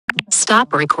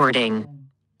Stop recording.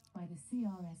 By the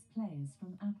CRS Players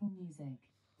from Apple Music.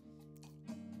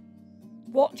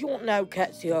 What do you want now,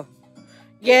 Qetsiyah?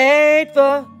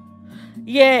 Jedva,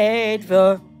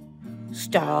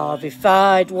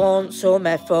 starvified want some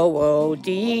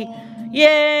FOOD.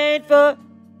 Jedva,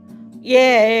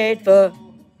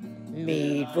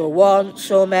 Meadva want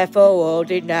some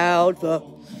FOOD now.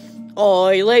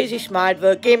 Oi, lazy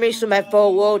smidva, give me some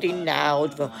FOOD now.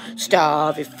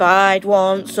 Starvified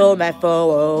want some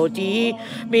FOOD.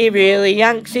 Me really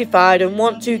anxified and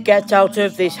want to get out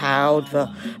of this house.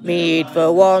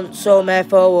 Meadva want some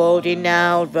FOOD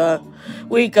now.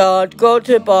 We got go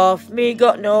to bath, me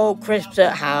got no crisps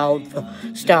at house.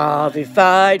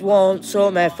 Starvified want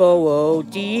some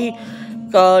FOOD.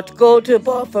 Got go to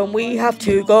bath and we have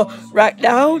to go right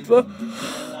now.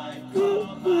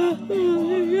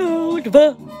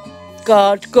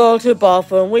 God, go to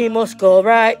bath and we must go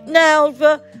right now.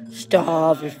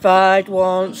 Starvified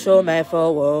want some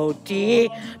FOOD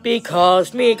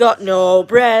because me got no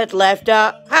bread left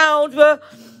at house.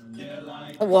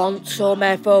 Want some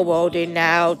FOOD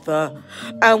now.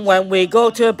 And when we go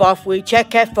to bath we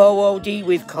check FOOD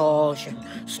with caution.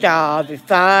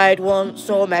 Starvified want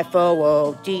some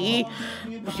FOOD.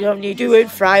 When you do it,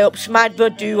 fry up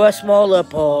smidva, do a smaller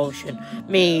portion.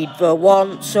 Meadva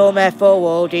want some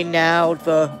FOOD now.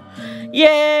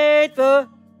 Jedva,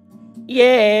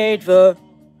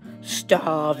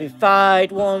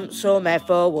 starvified want some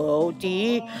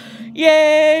FOOD.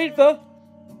 Jedva,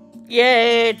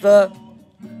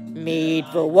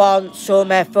 Meadva want some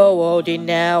FOOD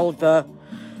now.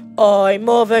 Oi,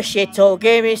 mother shit'll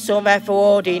give me some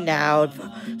FOOD now.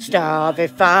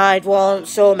 Starvified want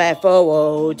some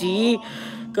FOOD.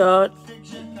 God,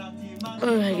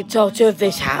 get out of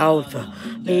this house.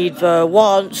 Meadva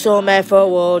want some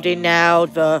FOOD now.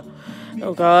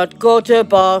 Oh God, go to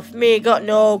bath, me got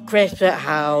no crisps at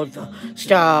house.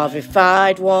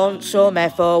 Starvified want some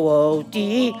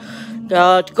FOOD.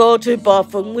 God, go to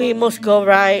bath and we must go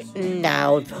right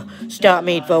now. Start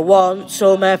Meadva want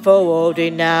some FOOD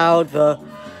now.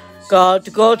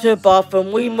 God, go to bath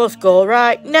and we must go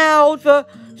right now.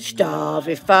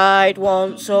 Starvified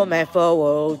want some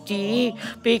FOOD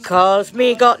because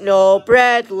me got no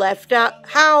bread left at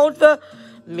house.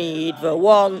 Meadva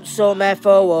want some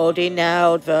FOOD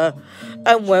now.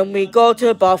 And when we go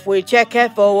to bath we check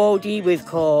FOOD with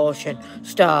caution.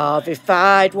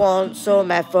 Starvified want some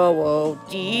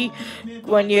FOOD.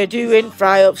 When you're doing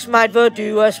fry up smidva,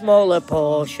 do a smaller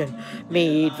portion.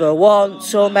 Meadva want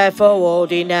some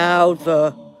FOOD now.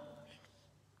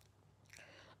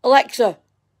 Alexa,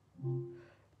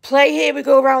 play Here We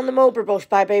Go Round the Mulberry Bush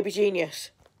by Baby Genius.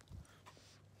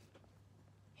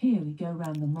 Here We Go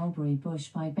Round the Mulberry Bush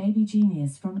by Baby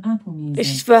Genius from Apple Music. This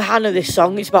is for Hannah, this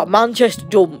song. It's about Manchester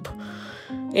Dump.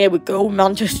 Here we go,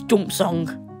 Manchester Dump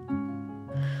song.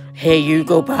 Here you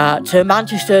go back to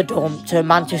Manchester Dump, to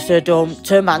Manchester Dump,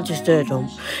 to Manchester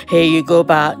Dump. Here you go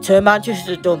back to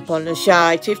Manchester Dump on a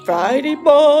shitey Friday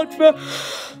morning.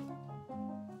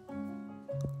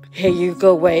 Here you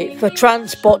go wait for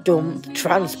transport dump for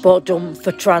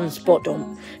transport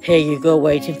dump. Here you go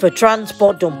waiting for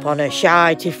transport dump on a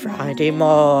shitey Friday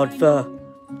morning.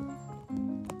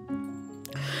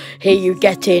 Here you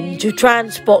get into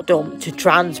transport dump, to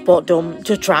transport dump,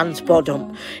 to transport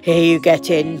dump. Here you get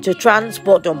into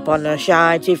transport dump on a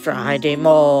shitey Friday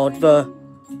morning.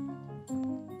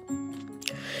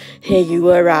 Here you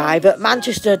arrive at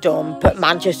Manchester Dump, at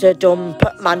Manchester Dump,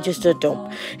 at Manchester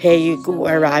Dump. Here you go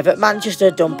arrive at Manchester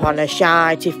Dump on a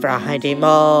shitey Friday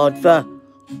morning.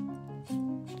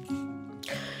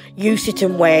 You sit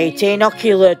and wait,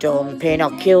 inocular dump,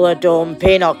 inocular dump,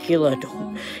 inocular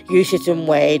dump. You sit and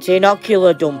wait,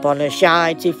 inocular dump on a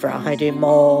shitey Friday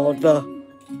morning.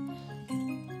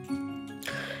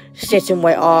 Sit and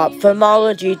wait,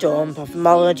 ophthalmology dump,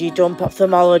 ophthalmology dump,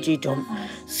 ophthalmology dump.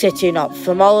 Sitting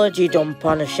ophthalmology dump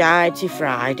on a shitey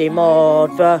Friday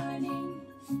morning.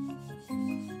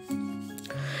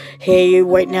 Here you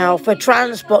wait now for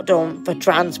transport dump, for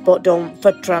transport dump,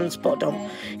 for transport dump.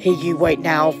 Here you wait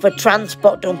now for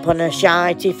transport dump on a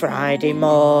shitey Friday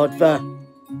morning.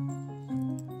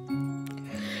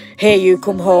 Here you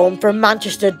come home from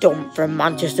Manchester Dump, from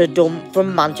Manchester Dump,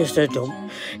 from Manchester Dump.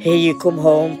 Here you come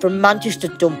home from Manchester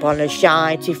Dump on a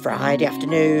shitey Friday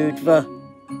afternoon.